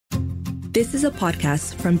This is a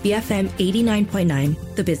podcast from BFM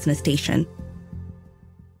 89.9, the business station.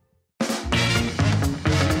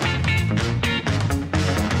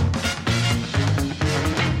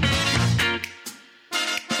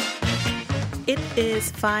 It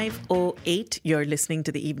is 5:08. You're listening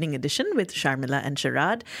to the Evening Edition with Sharmila and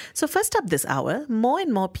Sharad. So first up this hour, more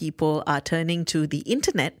and more people are turning to the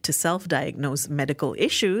internet to self-diagnose medical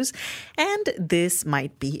issues, and this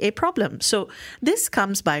might be a problem. So this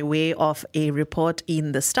comes by way of a report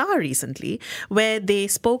in The Star recently, where they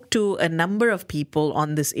spoke to a number of people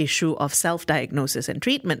on this issue of self-diagnosis and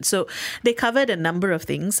treatment. So they covered a number of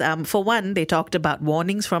things. For one, they talked about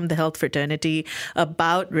warnings from the health fraternity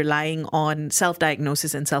about relying on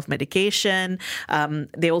self-diagnosis and self-medication.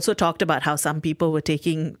 They also talked about how some people were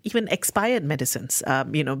taking even expired medicines,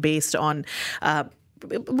 based on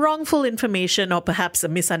wrongful information or perhaps a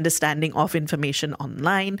misunderstanding of information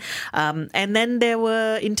online. And then there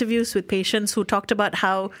were interviews with patients who talked about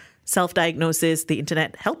how self-diagnosis, the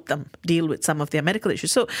internet helped them deal with some of their medical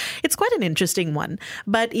issues. So it's quite an interesting one,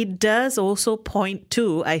 but it does also point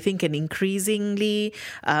to, I think, an increasingly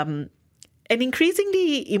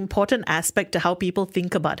important aspect to how people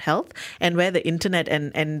think about health and where the internet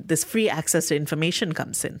and this free access to information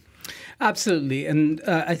comes in. Absolutely. And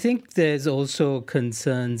I think there's also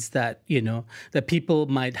concerns that, that people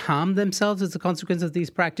might harm themselves as a consequence of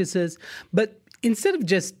these practices. But instead of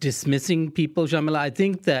just dismissing people, Shamila, I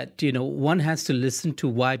think that, one has to listen to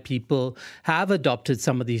why people have adopted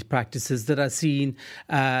some of these practices that are seen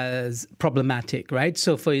as problematic, right?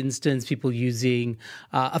 So, for instance, people using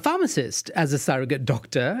a pharmacist as a surrogate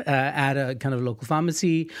doctor at a kind of local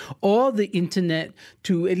pharmacy, or the internet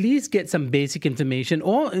to at least get some basic information,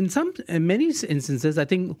 or in many instances, I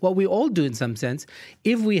think what we all do in some sense,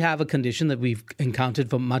 if we have a condition that we've encountered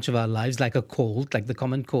for much of our lives, like a cold, like the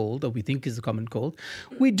common cold, or we think is a common cold,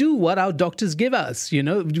 we do what our doctors give us.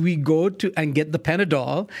 We go to and get the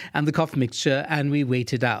Panadol and the cough mixture, and we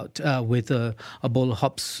wait it out with a bowl of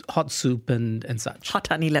hot soup and such. Hot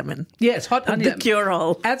honey lemon. Yes, hot honey lemon. The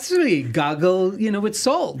cure-all. Absolutely. Gargle, with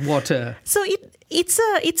salt water. So it's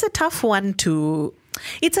a tough one to...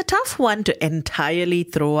 It's a tough one to entirely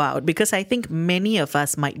throw out because I think many of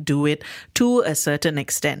us might do it to a certain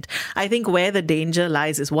extent. I think where the danger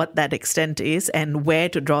lies is what that extent is and where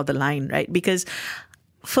to draw the line, right? Because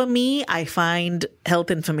for me, I find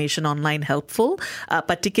health information online helpful,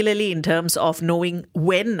 particularly in terms of knowing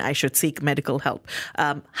when I should seek medical help.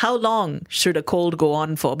 How long should a cold go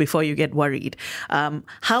on for before you get worried?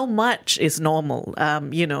 How much is normal?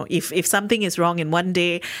 If something is wrong in one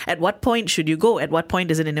day, at what point should you go? At what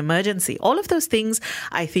point is it an emergency? All of those things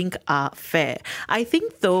I think are fair. I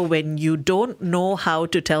think, though, when you don't know how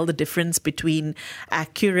to tell the difference between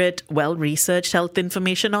accurate, well-researched health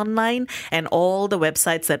information online and all the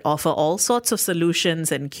websites that offer all sorts of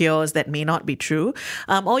solutions and cures that may not be true,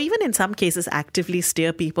 or even in some cases actively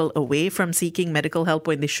steer people away from seeking medical help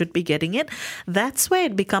when they should be getting it, that's where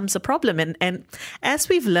it becomes a problem. And as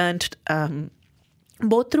we've learned,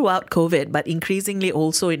 both throughout COVID, but increasingly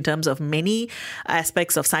also in terms of many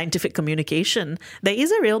aspects of scientific communication, there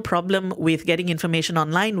is a real problem with getting information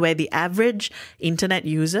online where the average internet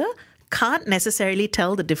user can't necessarily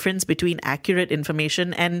tell the difference between accurate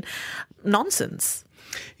information and nonsense.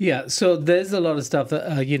 Yeah, so there's a lot of stuff that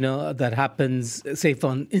that happens, say,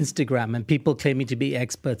 on Instagram, and people claiming to be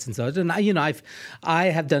experts and so on. And I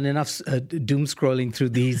have done enough doom scrolling through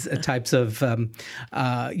these types of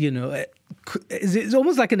it's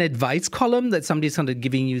almost like an advice column that somebody's kind of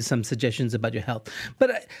giving you some suggestions about your health. But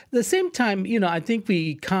at the same time, I think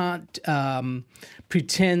we can't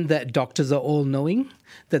pretend that doctors are all knowing,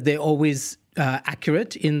 that they're always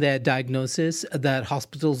accurate in their diagnosis, that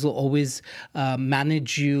hospitals will always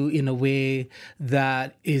manage you in a way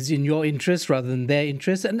that is in your interest rather than their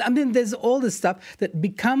interest. And I mean, there's all this stuff that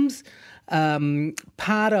becomes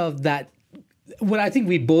part of that. What I think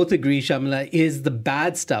we both agree, Shamila, is the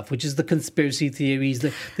bad stuff, which is the conspiracy theories,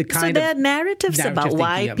 the kind of... So there are narratives about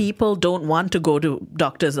why people don't want to go to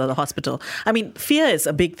doctors or the hospital. I mean, fear is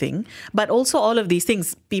a big thing, but also all of these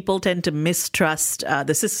things, people tend to mistrust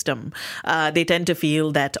the system. They tend to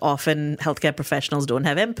feel that often healthcare professionals don't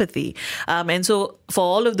have empathy. And so for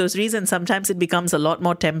all of those reasons, sometimes it becomes a lot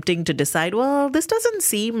more tempting to decide, well, this doesn't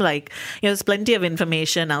seem like, there's plenty of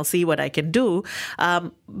information, I'll see what I can do.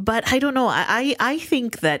 But I don't know, I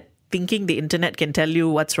think that thinking the internet can tell you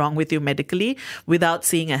what's wrong with you medically without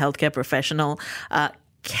seeing a healthcare professional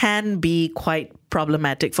can be quite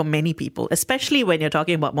problematic for many people, especially when you're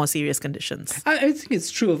talking about more serious conditions. I think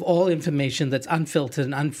it's true of all information that's unfiltered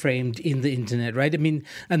and unframed in the internet, right? I mean,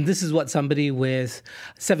 and this is what somebody with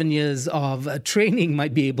 7 years of training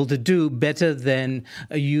might be able to do better than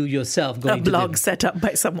you yourself going a blog set up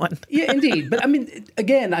by someone. Yeah, indeed. But I mean,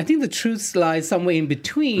 again, I think the truth lies somewhere in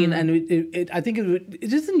between. And I think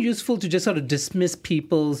it isn't useful to just sort of dismiss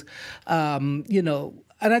people's,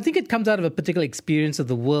 and I think it comes out of a particular experience of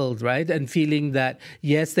the world, right? And feeling that,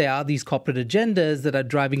 yes, there are these corporate agendas that are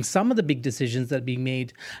driving some of the big decisions that are being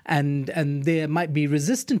made, and they might be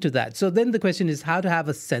resistant to that. So then the question is how to have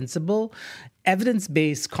a sensible,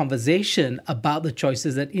 evidence-based conversation about the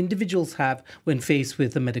choices that individuals have when faced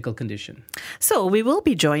with a medical condition. So we will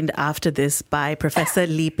be joined after this by Professor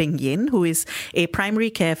Lee Peng Yin, who is a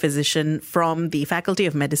primary care physician from the Faculty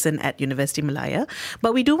of Medicine at University Malaya.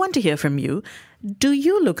 But we do want to hear from you. Do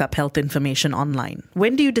you look up health information online?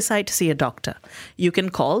 When do you decide to see a doctor? You can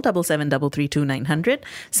call 77332900,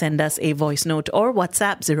 send us a voice note or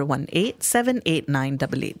WhatsApp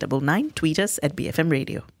 018-789-8899, tweet us at BFM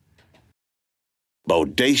Radio.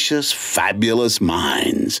 Bodacious, fabulous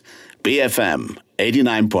minds. BFM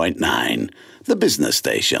 89.9, the business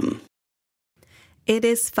station. It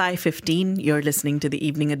is 5:15. You're listening to the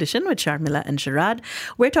Evening Edition with Sharmila and Sharad.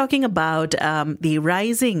 We're talking about the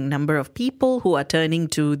rising number of people who are turning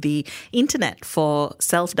to the internet for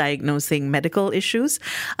self-diagnosing medical issues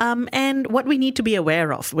and what we need to be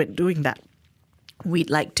aware of when doing that.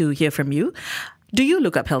 We'd like to hear from you. Do you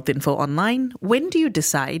look up health info online? When do you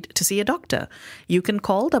decide to see a doctor? You can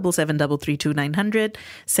call 77332900,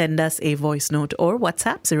 send us a voice note or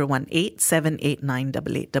WhatsApp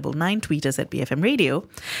 018-789-8899, tweet us at BFM Radio.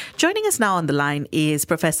 Joining us now on the line is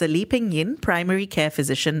Professor Lee Peng Yin, primary care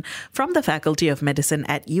physician from the Faculty of Medicine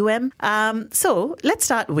at UM. So let's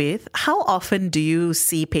start with, how often do you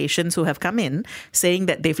see patients who have come in saying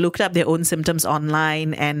that they've looked up their own symptoms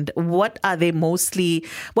online, and what do they mostly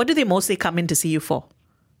come in to see you for?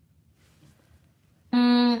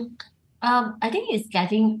 I think it's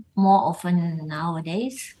getting more often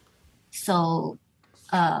nowadays. So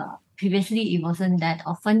previously it wasn't that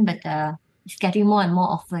often, but it's getting more and more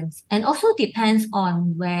often. And also depends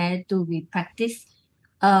on where do we practice.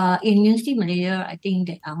 In University Malaya, I think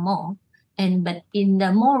there are more. But in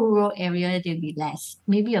the more rural area, there'll be less.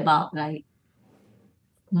 Maybe about I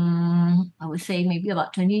would say maybe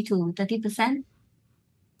about 20 to 30%.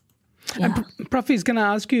 Yeah. Prof, is going to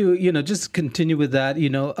ask you, just continue with that,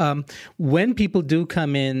 when people do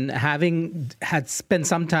come in, having had spent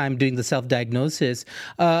some time doing the self-diagnosis,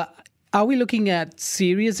 are we looking at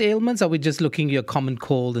serious ailments? Or are we just looking at your common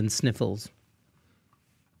cold and sniffles?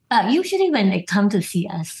 Usually when they come to see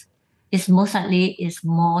us, it's most likely it's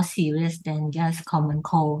more serious than just common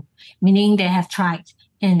cold, meaning they have tried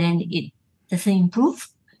and then it doesn't improve,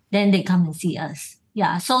 then they come and see us.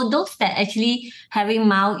 Yeah, so those that actually having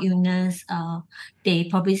mild illness, they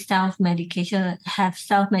probably have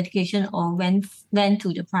self-medication or went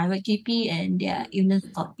to the private GP and their illness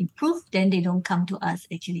got improved, then they don't come to us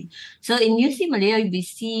actually. So in UC Malaya, we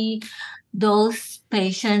see those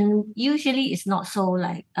patients, usually it's not so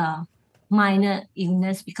minor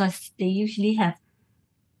illness because they usually have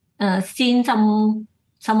seen someone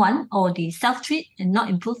or they self-treat and not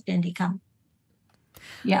improve, then they come.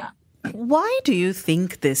 Yeah. Why do you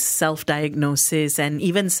think this self-diagnosis and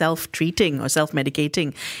even self-treating or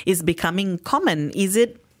self-medicating is becoming common? Is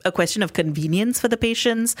it a question of convenience for the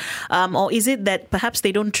patients, or is it that perhaps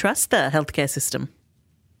they don't trust the healthcare system?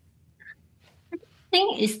 I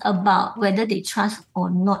think it's about whether they trust or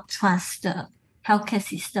not trust the healthcare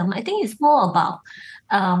system. I think it's more about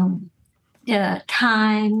the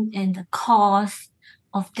time and the cost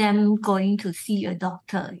of them going to see a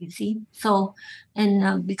doctor, you see. So,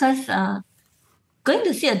 and because going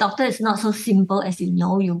to see a doctor is not so simple as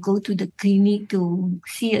you go to the clinic to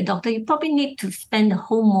see a doctor. You probably need to spend the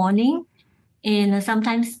whole morning, and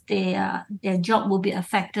sometimes their job will be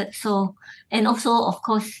affected. So, and also, of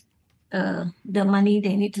course, the money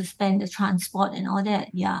they need to spend, the transport and all that.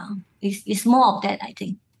 Yeah, it's more of that, I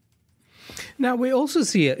think. Now, we also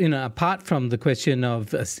see, apart from the question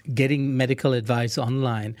of getting medical advice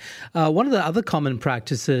online, one of the other common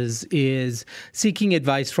practices is seeking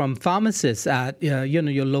advice from pharmacists at,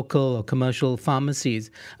 your local or commercial pharmacies.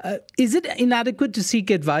 Is it inadequate to seek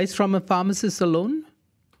advice from a pharmacist alone?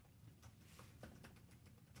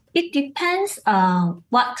 It depends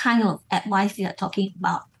what kind of advice you are talking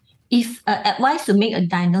about. If advice to make a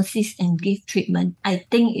diagnosis and give treatment, I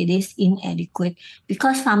think it is inadequate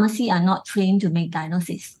because pharmacy are not trained to make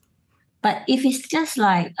diagnosis. But if it's just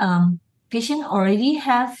patient already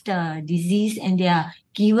have the disease and they are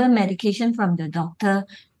given medication from the doctor,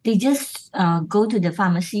 they just go to the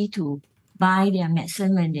pharmacy to buy their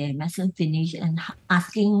medicine when their medicine finish and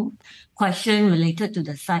asking question related to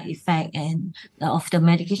the side effect and of the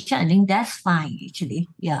medication. I think that's fine actually.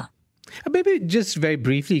 Yeah. Maybe just very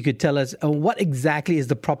briefly, you could tell us what exactly is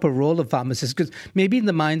the proper role of pharmacists? Because maybe in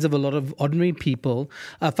the minds of a lot of ordinary people,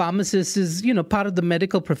 a pharmacist is, part of the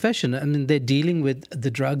medical profession. I mean, they're dealing with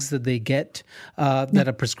the drugs that they get that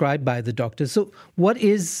are prescribed by the doctor. So what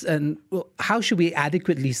is and how should we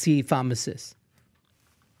adequately see pharmacists?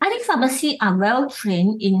 I think pharmacy are well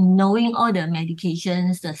trained in knowing all the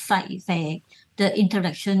medications, the side effect, the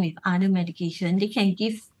interaction with other medication. They can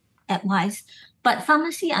give advice. But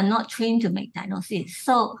pharmacy are not trained to make diagnosis.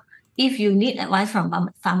 So if you need advice from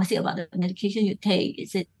pharmacy about the medication you take,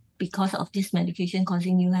 is it because of this medication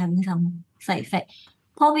causing you having some side effect?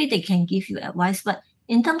 Probably they can give you advice. But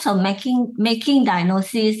in terms of making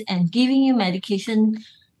diagnosis and giving you medication,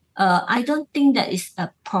 I don't think that is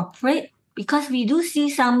appropriate because we do see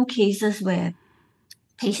some cases where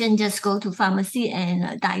patient just go to pharmacy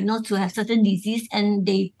and diagnosed to have certain disease and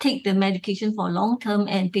they take the medication for long term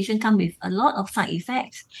and patient come with a lot of side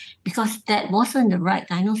effects because that wasn't the right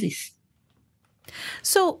diagnosis.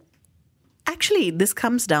 So actually, this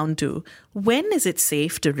comes down to when is it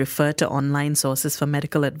safe to refer to online sources for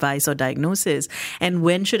medical advice or diagnosis, and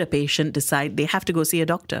when should a patient decide they have to go see a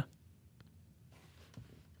doctor?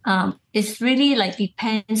 It's really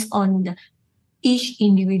depends on each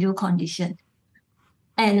individual condition.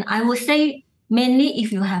 And I would say mainly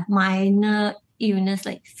if you have minor illness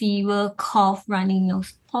like fever, cough, running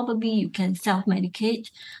nose, probably you can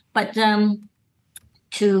self-medicate. But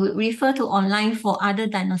to refer to online for other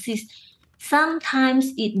diagnoses,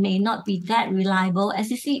 sometimes it may not be that reliable,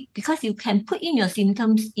 as you see, because you can put in your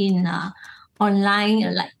symptoms in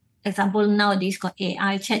online, like example, nowadays got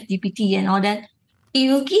AI, ChatGPT and all that. It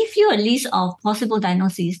will give you a list of possible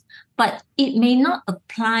diagnoses, but it may not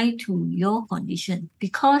apply to your condition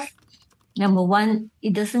because, number one,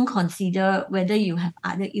 it doesn't consider whether you have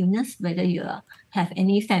other illness, whether you have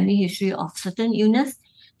any family history of certain illness.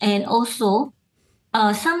 And also,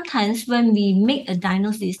 sometimes when we make a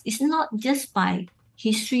diagnosis, it's not just by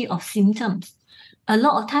history of symptoms. A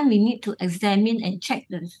lot of time we need to examine and check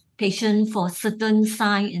the patient for certain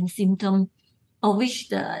sign and symptom of which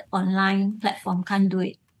the online platform can't do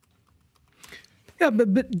it. Yeah,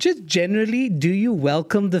 but just generally, do you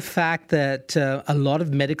welcome the fact that a lot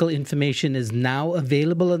of medical information is now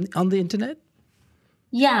available on the internet?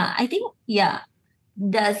 Yeah, I think,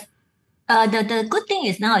 the good thing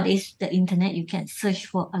is nowadays, the internet, you can search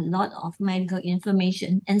for a lot of medical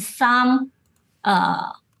information and some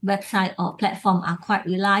website or platform are quite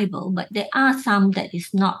reliable, but there are some that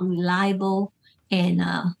is not reliable. And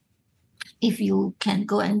if you can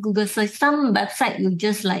go and Google search, some website will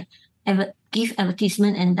just give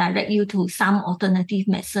advertisement and direct you to some alternative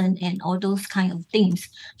medicine and all those kind of things.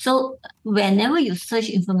 So whenever you search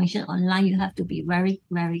information online, you have to be very,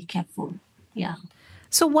 very careful. Yeah.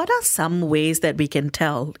 So what are some ways that we can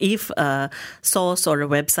tell if a source or a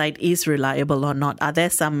website is reliable or not? Are there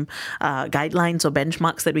some guidelines or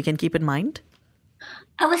benchmarks that we can keep in mind?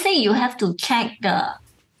 I would say you have to check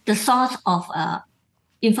the source of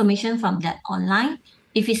information from that online.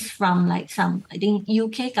 If it's from I think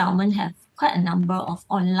UK government have quite a number of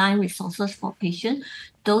online resources for patients.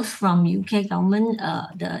 Those from UK government,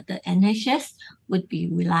 the NHS would be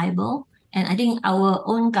reliable. And I think our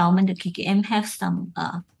own government, the KKM, have some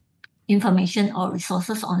information or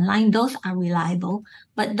resources online. Those are reliable.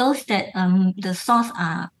 But those that the source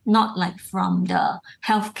are not from the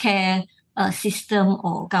healthcare system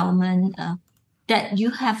or government, that you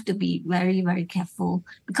have to be very, very careful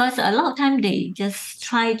because a lot of time they just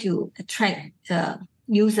try to attract the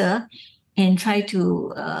user and try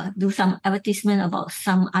to do some advertisement about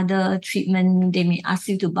some other treatment. They may ask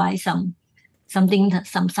you to buy some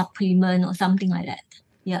supplement or something like that.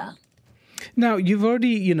 Yeah. Now, you've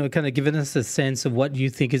already, kind of given us a sense of what you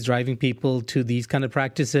think is driving people to these kind of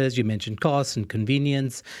practices. You mentioned cost and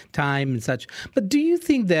convenience, time and such. But do you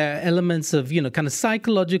think there are elements of, kind of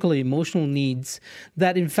psychological or emotional needs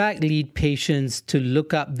that in fact lead patients to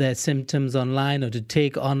look up their symptoms online or to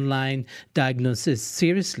take online diagnosis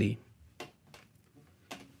seriously?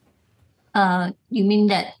 You mean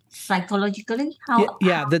that psychologically?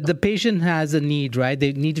 The patient has a need, right?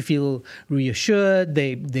 They need to feel reassured.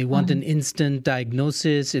 They want an instant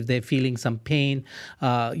diagnosis if they're feeling some pain,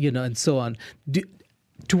 and so on.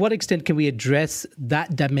 To what extent can we address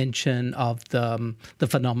that dimension of the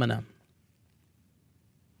phenomena?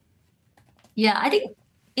 Yeah, I think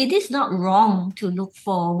it is not wrong to look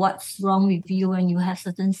for what's wrong with you when you have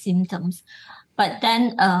certain symptoms. But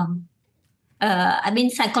then,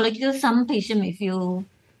 psychologically, some patient may feel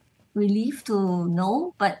relieved to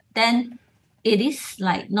know, but then it is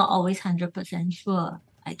like not always 100% sure,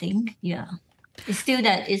 I think. Yeah. It's still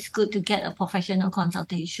that it's good to get a professional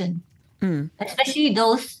consultation, especially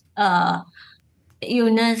those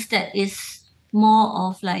illness that is more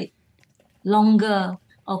of like longer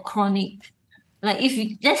or chronic. Like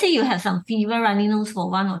let's say you have some fever, runny nose for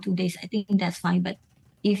 1 or 2 days, I think that's fine. But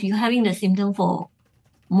if you're having the symptom for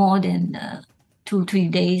more than 2-3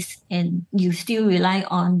 days and you still rely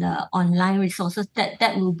on the online resources,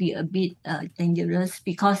 that will be a bit dangerous,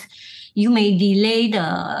 because you may delay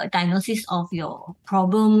the diagnosis of your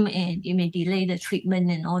problem and you may delay the treatment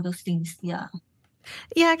and all those things. Yeah.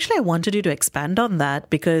 Yeah, actually, I wanted you to expand on that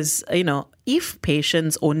because, if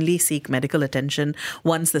patients only seek medical attention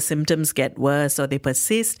once the symptoms get worse or they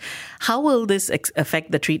persist, how will this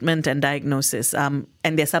affect the treatment and diagnosis and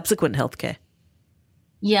their subsequent healthcare?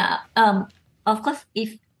 Yeah. Of course,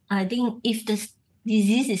 if the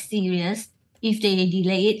disease is serious, if they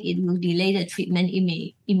delay it, it will delay the treatment.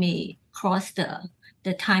 It may cross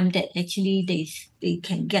the time that actually they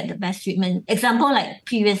can get the best treatment. Example, like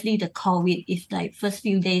previously the COVID, if like first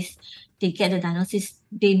few days they get the diagnosis,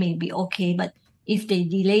 they may be okay. But if they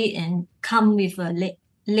delay and come with a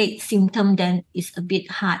late symptom, then it's a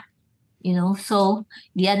bit hard, So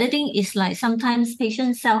the other thing is like sometimes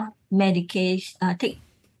patients self-medication,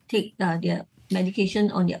 take their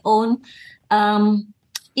medication on their own.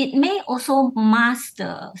 It may also mask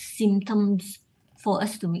the symptoms for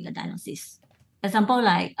us to make a diagnosis. Example,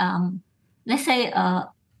 like let's say a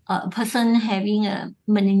person having a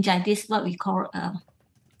meningitis, what we call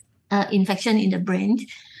infection in the brain.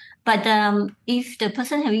 But if the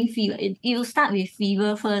person having fever, it will start with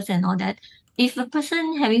fever first and all that. If a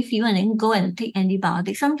person having fever and then go and take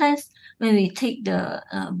antibiotics, sometimes when we take the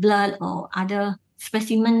blood or other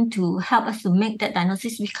specimen to help us to make that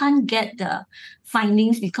diagnosis, we can't get the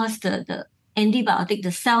findings because the antibiotic,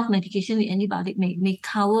 the self-medication with antibiotic may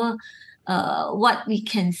cover what we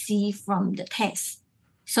can see from the test.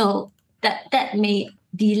 So that may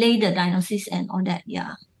delay the diagnosis and all that,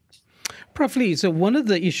 yeah. Prof. Lee, so one of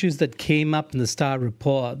the issues that came up in the STAR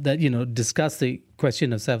report that, discussed the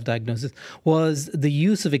question of self-diagnosis was the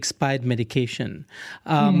use of expired medication.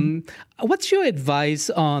 What's your advice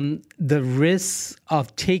on the risks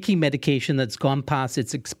of taking medication that's gone past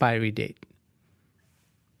its expiry date?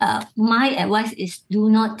 My advice is do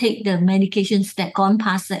not take the medications that gone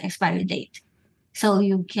past the expiry date. So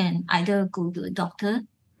you can either go to a doctor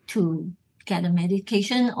to get a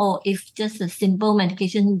medication, or if just a simple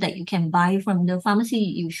medication that you can buy from the pharmacy,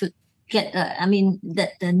 you should get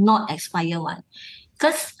the not expire one.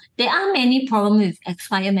 Because there are many problems with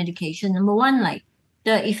expired medication. Number one, like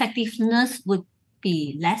the effectiveness would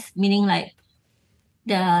be less, meaning like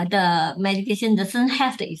the medication doesn't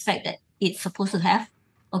have the effect that it's supposed to have.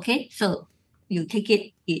 Okay, so you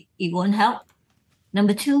take it won't help.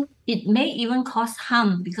 Number two, it may even cause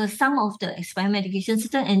harm because some of the expired medications,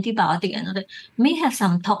 certain antibiotic and other, may have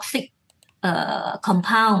some toxic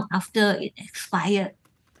compound after it expired.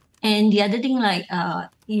 And the other thing, like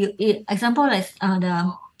example, like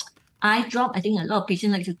the eye drop. I think a lot of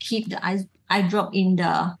patients like to keep the eye drop in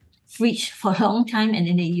the fridge for a long time and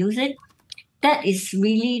then they use it. That is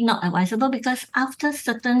really not advisable because after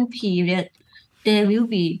certain period, there will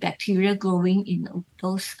be bacteria growing in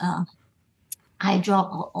those eye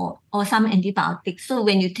drop or some antibiotics. So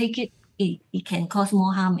when you take it, it can cause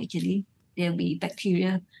more harm actually. There will be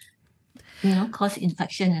bacteria, cause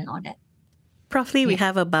infection and all that. Prof. Lee, we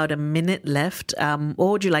have about a minute left. What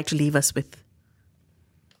would you like to leave us with?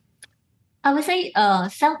 I would say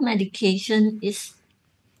self-medication is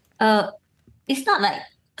it's not like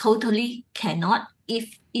totally cannot.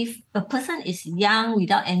 If a person is young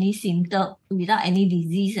without any symptom, without any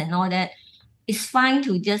disease and all that, it's fine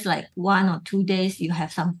to just like 1 or 2 days you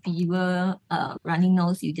have some fever, running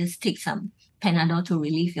nose, you just take some Panadol to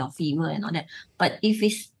relieve your fever and all that. But if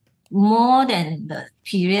it's more than the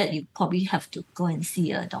period, you probably have to go and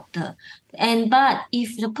see a doctor. But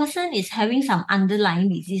if the person is having some underlying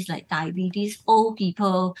disease like diabetes, old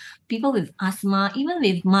people with asthma, even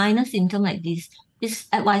with minor symptoms like this, it's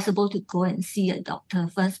advisable to go and see a doctor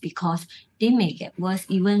first because they may get worse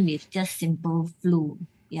even with just simple flu.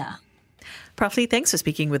 Yeah. Prof. Lee, thanks for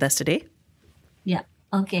speaking with us today. Yeah.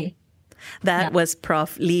 Okay. That was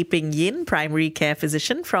Prof. Lee Ping Yin, primary care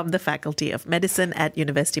physician from the Faculty of Medicine at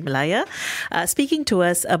University Malaya, speaking to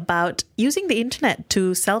us about using the internet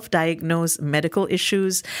to self-diagnose medical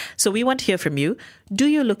issues. So we want to hear from you. Do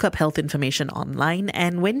you look up health information online?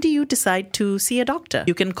 And when do you decide to see a doctor?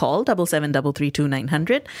 You can call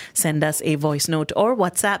 77332900, send us a voice note or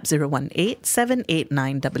WhatsApp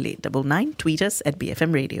 018-789-8899, tweet us at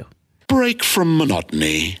BFM Radio. Break from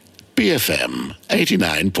monotony. BFM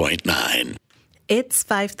 89.9. It's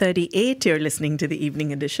 5:38. You're listening to the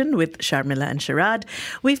Evening Edition with Sharmila and Sharad.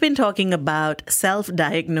 We've been talking about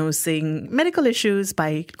self-diagnosing medical issues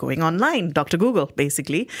by going online, Dr. Google,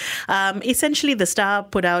 basically. Essentially, the Star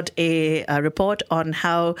put out a report on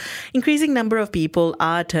how increasing number of people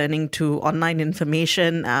are turning to online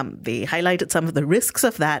information. They highlighted some of the risks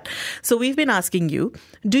of that. So we've been asking you,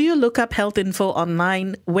 do you look up health info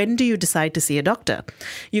online? When do you decide to see a doctor?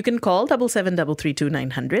 You can call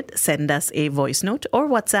 77332900, send us a voice note or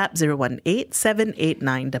WhatsApp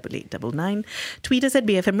 018-789-8899. Tweet us at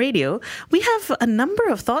BFM Radio. We have a number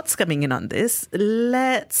of thoughts coming in on this.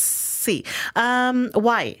 Let's see.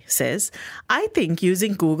 Y says, I think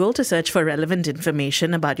using Google to search for relevant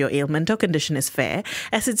information about your ailment or condition is fair,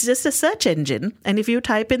 as it's just a search engine, and if you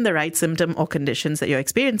type in the right symptom or conditions that you're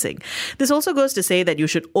experiencing. This also goes to say that you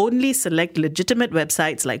should only select legitimate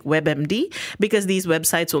websites like WebMD, because these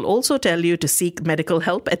websites will also tell you to seek medical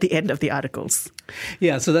help at the end of the articles.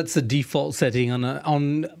 Yeah, so that's the default setting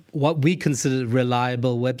on what we consider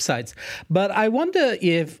reliable websites. But I wonder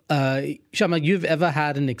if, Sharma, you've ever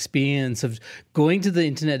had an experience of going to the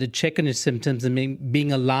internet to check on your symptoms and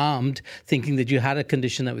being alarmed, thinking that you had a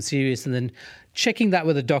condition that was serious, and then checking that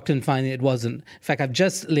with a doctor and finding it wasn't. In fact, I've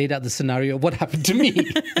just laid out the scenario of what happened to me.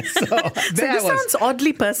 So this sounds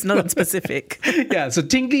oddly personal and specific. Yeah, so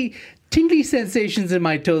tingly sensations in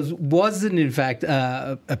my toes wasn't, in fact,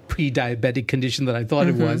 a pre-diabetic condition that I thought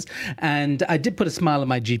it was. And I did put a smile on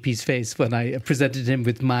my GP's face when I presented him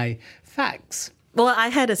with my facts. Well, I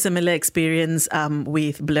had a similar experience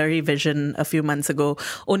with blurry vision a few months ago,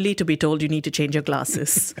 only to be told you need to change your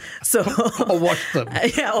glasses. So or watch them.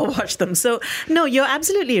 Yeah, or watch them. So, no, you're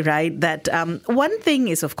absolutely right that one thing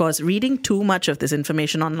is, of course, reading too much of this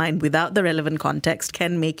information online without the relevant context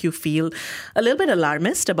can make you feel a little bit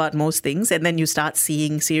alarmist about most things, and then you start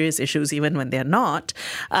seeing serious issues even when they're not.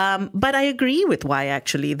 But I agree with Y,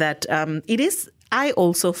 actually, that it is... I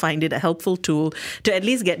also find it a helpful tool to at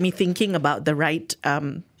least get me thinking about the right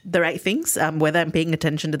things, whether I'm paying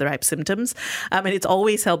attention to the right symptoms. And it's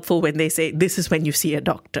always helpful when they say, this is when you see a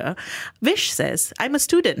doctor. Vish says, I'm a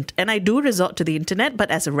student and I do resort to the internet,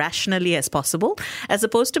 but as rationally as possible, as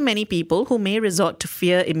opposed to many people who may resort to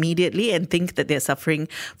fear immediately and think that they're suffering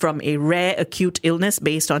from a rare acute illness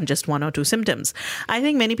based on just one or two symptoms. I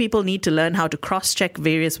think many people need to learn how to cross-check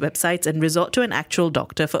various websites and resort to an actual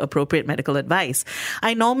doctor for appropriate medical advice.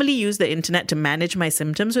 I normally use the internet to manage my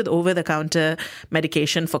symptoms with over-the-counter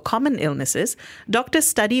medication for common illnesses. Doctors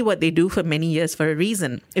study what they do for many years for a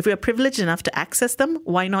reason. If we are privileged enough to access them,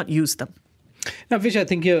 why not use them? Now, Vish, I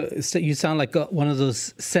think you sound like one of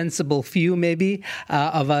those sensible few, maybe,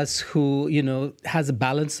 of us who, has a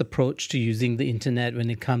balanced approach to using the internet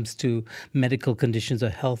when it comes to medical conditions or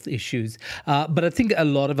health issues. But I think a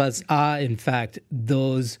lot of us are, in fact,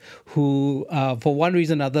 those who, for one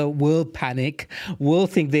reason or another, will panic, will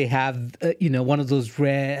think they have, one of those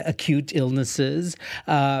rare acute illnesses.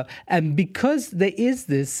 And because there is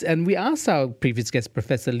this, and we asked our previous guest,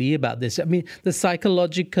 Professor Lee, about this, I mean, the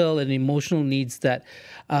psychological and emotional needs that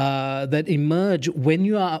emerge when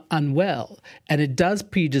you are unwell, and it does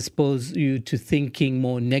predispose you to thinking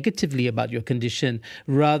more negatively about your condition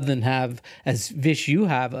rather than have, as Vish, you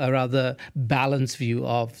have, a rather balanced view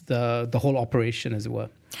of the whole operation, as it were.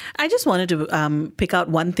 I just wanted to pick out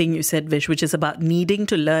one thing you said, Vish, which is about needing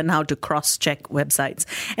to learn how to cross-check websites.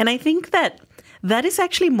 And I think that is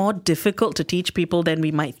actually more difficult to teach people than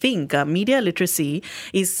we might think. Media literacy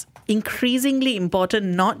is increasingly important,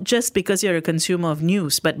 not just because you're a consumer of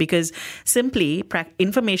news, but because simply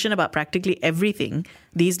information about practically everything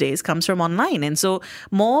these days comes from online. And so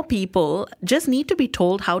more people just need to be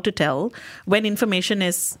told how to tell when information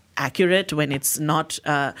is accurate, when it's not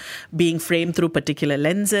being framed through particular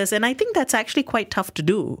lenses. And I think that's actually quite tough to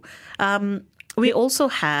do. We also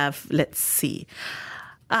have, let's see,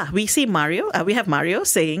 We have Mario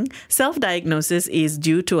saying self-diagnosis is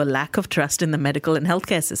due to a lack of trust in the medical and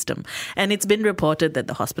healthcare system. And it's been reported that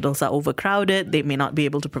the hospitals are overcrowded. They may not be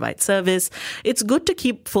able to provide service. It's good to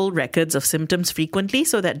keep full records of symptoms frequently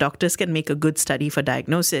so that doctors can make a good study for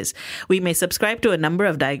diagnosis. We may subscribe to a number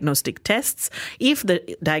of diagnostic tests. If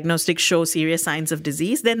the diagnostics show serious signs of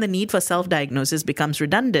disease, then the need for self-diagnosis becomes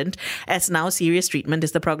redundant, as now serious treatment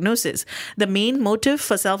is the prognosis. The main motive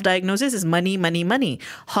for self-diagnosis is money, money, money.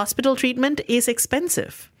 Hospital treatment is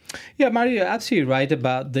expensive. Yeah, Mario, you're absolutely right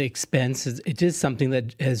about the expenses. It is something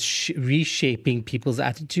that is reshaping people's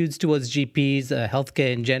attitudes towards GPs,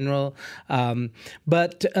 healthcare in general.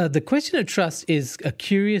 But the question of trust is a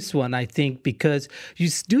curious one, I think, because you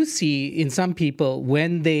do see in some people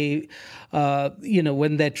when they,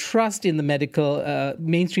 when their trust in the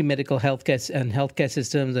mainstream medical healthcare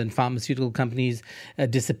systems and pharmaceutical companies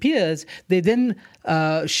disappears, they then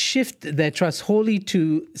shift their trust wholly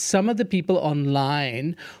to some of the people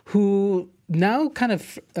online who now kind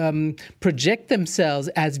of project themselves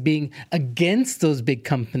as being against those big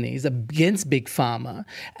companies, against big pharma,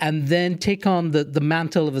 and then take on the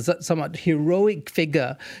mantle of a somewhat heroic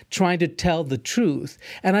figure trying to tell the truth.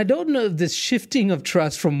 And I don't know if this shifting of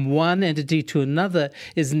trust from one entity to another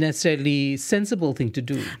is necessarily a sensible thing to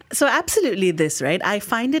do. So absolutely this, right? I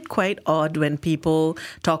find it quite odd when people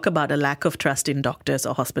talk about a lack of trust in doctors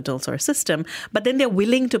or hospitals or a system, but then they're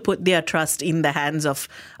willing to put their trust in the hands of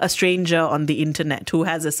a stranger on the internet who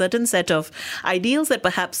has a certain set of ideals that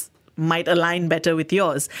perhaps might align better with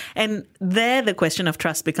yours. And there the question of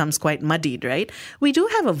trust becomes quite muddied, right? We do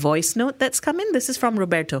have a voice note that's come in. This is from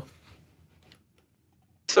Roberto.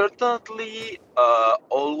 Certainly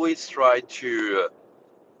always try to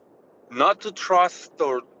not to trust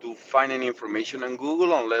or to find any information on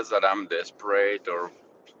Google unless that I'm desperate or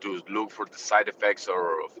to look for the side effects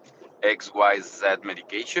or XYZ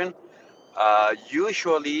medication.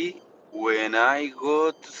 Usually when I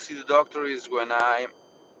go to see the doctor is when I'm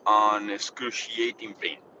on excruciating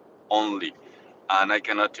pain only, and I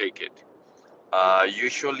cannot take it.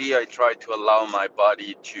 Usually I try to allow my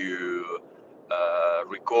body to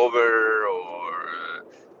recover or,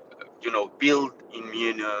 build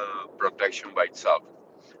immune protection by itself.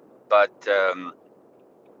 But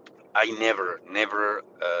I never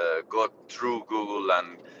go through Google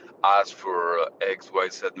and ask for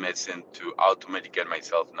XYZ medicine to auto-medicate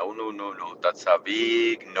myself. No. That's a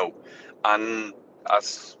big no. And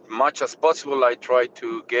as much as possible, I try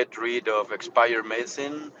to get rid of expired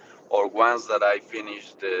medicine, or once that I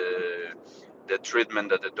finish the treatment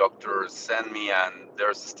that the doctor sent me and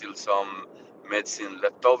there's still some medicine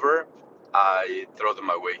left over, I throw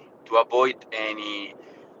them away to avoid any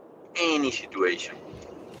situation.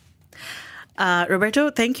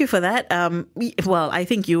 Roberto, thank you for that. I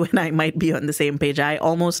think you and I might be on the same page. I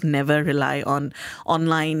almost never rely on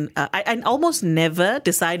online. I almost never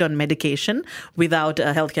decide on medication without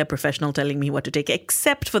a healthcare professional telling me what to take,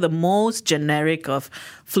 except for the most generic of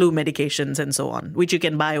flu medications and so on, which you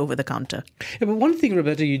can buy over the counter. Yeah, but one thing,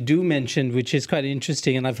 Roberto, you do mention, which is quite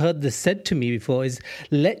interesting, and I've heard this said to me before, is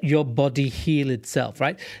let your body heal itself,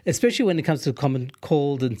 right? Especially when it comes to common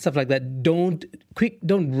cold and stuff like that. Don't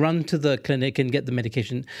run to the clinic and get the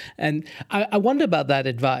medication. And I wonder about that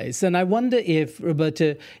advice. And I wonder if,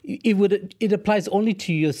 Roberta, it applies only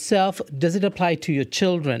to yourself. Does it apply to your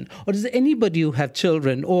children? Or does anybody who have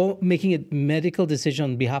children or making a medical decision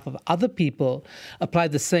on behalf of other people apply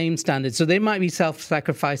the same standards? So they might be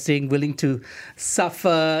self-sacrificing, willing to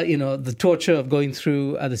suffer, the torture of going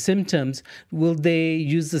through the symptoms. Will they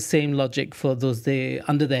use the same logic for those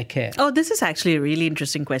under their care? Oh, this is actually a really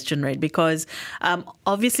interesting question, right? Because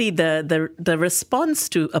obviously the response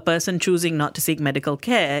to a person choosing not to seek medical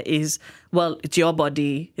care is, well, it's your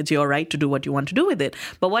body, it's your right to do what you want to do with it.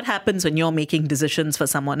 But what happens when you're making decisions for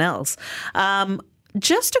someone else?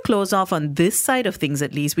 Just to close off on this side of things,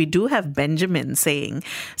 at least, we do have Benjamin saying,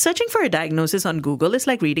 searching for a diagnosis on Google is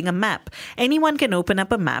like reading a map. Anyone can open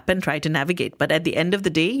up a map and try to navigate. But at the end of the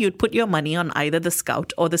day, you'd put your money on either the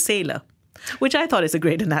scout or the sailor. Which I thought is a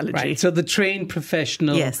great analogy. Right. So the trained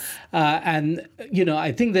professional. Yes. And,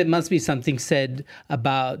 I think there must be something said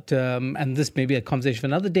about, and this may be a conversation for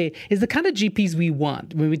another day, is the kind of GPs we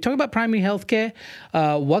want. When we talk about primary healthcare,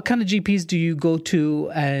 what kind of GPs do you go to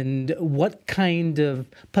and what kind of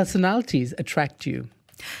personalities attract you?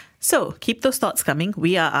 So keep those thoughts coming.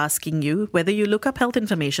 We are asking you whether you look up health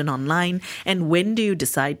information online and when do you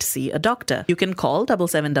decide to see a doctor. You can call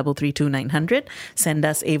 77332900, send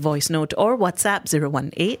us a voice note or WhatsApp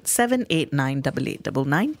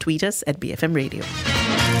 018-789-8899, tweet us at BFM Radio.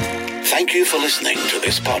 Thank you for listening to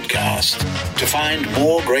this podcast. To find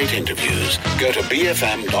more great interviews, go to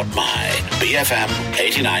bfm.my, BFM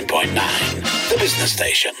 89.9, the business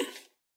station.